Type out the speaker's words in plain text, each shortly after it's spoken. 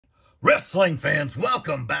Wrestling fans,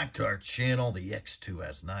 welcome back to our channel, the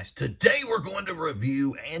X2S Nice. Today we're going to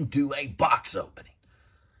review and do a box opening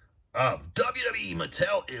of WWE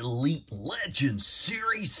Mattel Elite Legends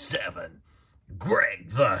Series 7. Greg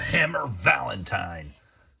the Hammer Valentine,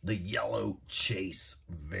 the yellow chase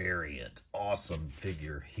variant. Awesome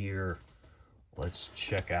figure here. Let's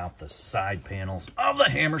check out the side panels of the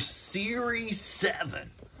Hammer Series 7,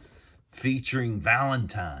 featuring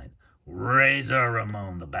Valentine, Razor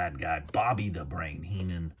Ramon, the bad guy, Bobby the Brain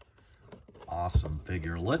Heenan. Awesome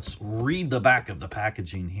figure. Let's read the back of the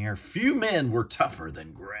packaging here. Few men were tougher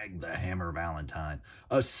than Greg the Hammer Valentine,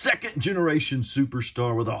 a second-generation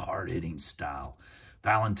superstar with a hard-hitting style.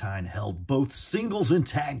 Valentine held both singles and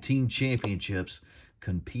tag team championships,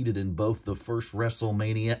 competed in both the first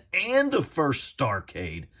WrestleMania and the first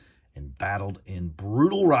Starrcade, and battled in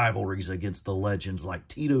brutal rivalries against the legends like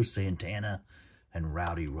Tito Santana and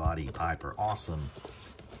Rowdy Roddy Piper. Awesome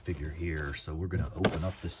figure here. So we're going to open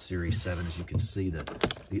up this Series 7. As you can see, that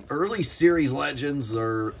the early Series Legends,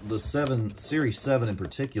 or the Series 7 in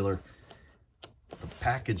particular, the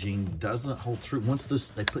packaging doesn't hold true. Once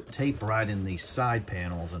they put tape right in these side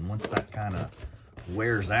panels, and once that kind of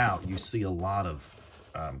wears out, you see a lot of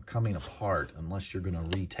coming apart unless you're going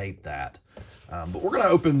to retape that. But we're going to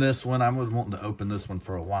open this one. I've been wanting to open this one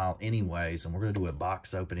for a while anyways, and we're going to do a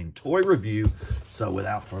box opening toy review. So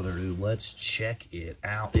without further ado, let's check it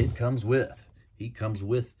out. He comes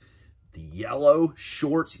with the yellow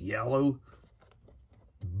shorts, yellow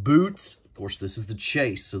boots. Of course, this is the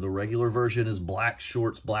chase, so the regular version is black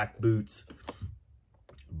shorts, black boots.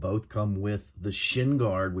 Both come with the shin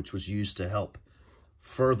guard, which was used to help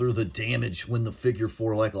further the damage when the figure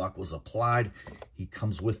 4 leg lock was applied. He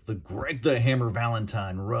comes with the Greg the Hammer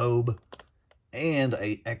Valentine robe and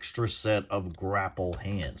an extra set of grapple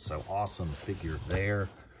hands. So awesome figure there.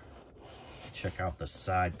 Check out the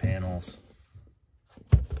side panels.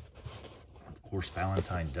 Of course,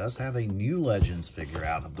 Valentine does have a new Legends figure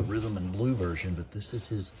out of the Rhythm and Blue version, but this is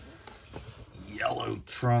his yellow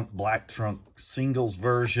trunk, black trunk singles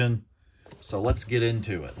version. So let's get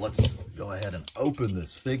into it. Let's go ahead and open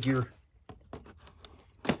this figure.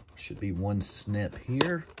 Should be one snip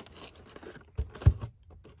here.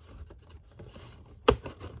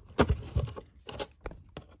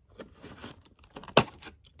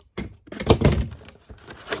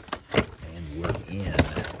 And we're in.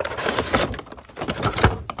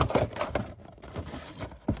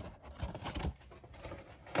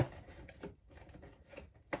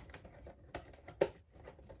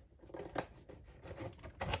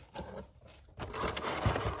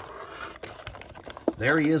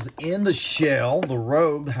 There he is in the shell. The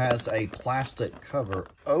robe has a plastic cover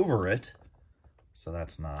over it, so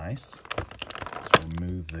that's nice. Let's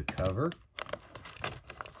remove the cover.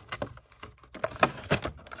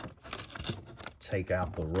 Take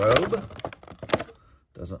out the robe.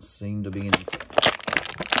 Doesn't seem to be any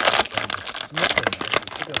snip in there.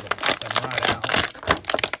 We should be able to pop them right out.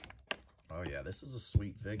 Oh yeah, this is a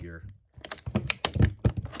sweet figure.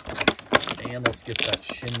 And let's get that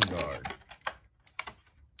shin guard.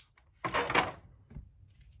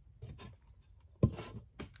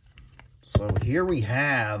 So here we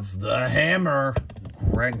have the Hammer,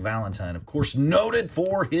 Greg Valentine. Of course, noted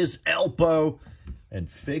for his elbow and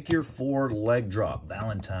figure 4 leg drop.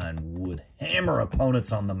 Valentine would hammer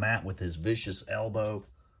opponents on the mat with his vicious elbow.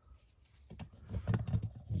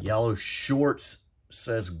 Yellow shorts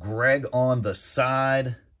says Greg on the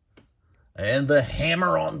side and the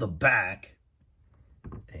Hammer on the back.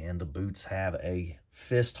 And the boots have a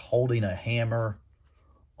fist holding a hammer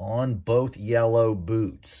on both yellow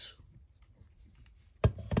boots.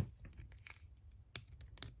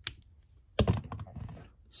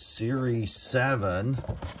 Series 7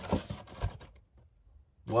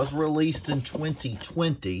 was released in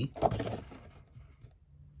 2020.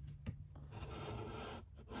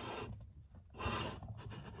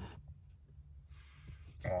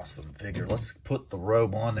 Awesome figure. Let's put the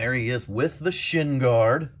robe on. There he is with the shin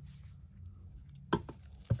guard.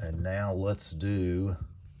 And now let's do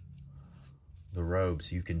the robe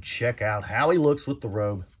so you can check out how he looks with the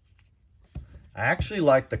robe. I actually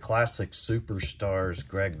like the classic Superstars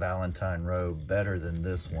Greg Valentine robe better than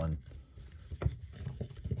this one.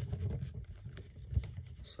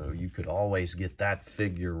 So you could always get that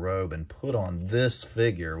figure robe and put on this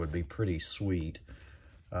figure. Would be pretty sweet.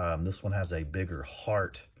 This one has a bigger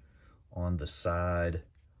heart on the side.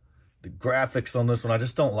 The graphics on this one I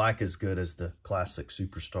just don't like as good as the classic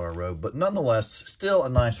Superstar robe, but nonetheless, still a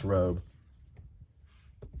nice robe.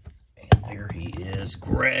 And there he is. is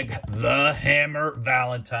Greg the Hammer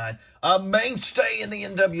Valentine, a mainstay in the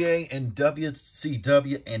NWA and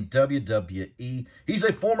WCW and WWE. He's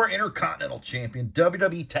a former Intercontinental Champion,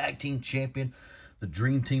 WWE Tag Team Champion, the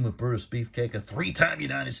Dream Team with Brutus Beefcake, a 3-time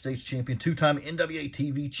United States Champion, 2-time NWA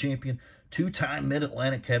TV Champion, 2-time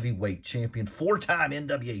Mid-Atlantic Heavyweight Champion, 4-time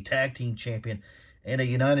NWA Tag Team Champion, and a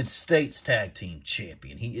United States Tag Team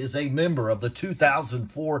Champion. He is a member of the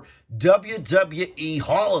 2004 WWE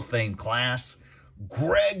Hall of Fame class,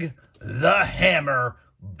 Greg the Hammer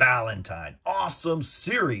Valentine. Awesome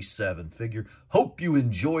Series 7 figure. Hope you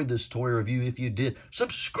enjoyed this toy review. If you did,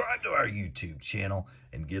 subscribe to our YouTube channel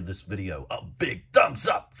and give this video a big thumbs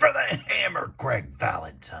up for the Hammer Greg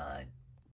Valentine.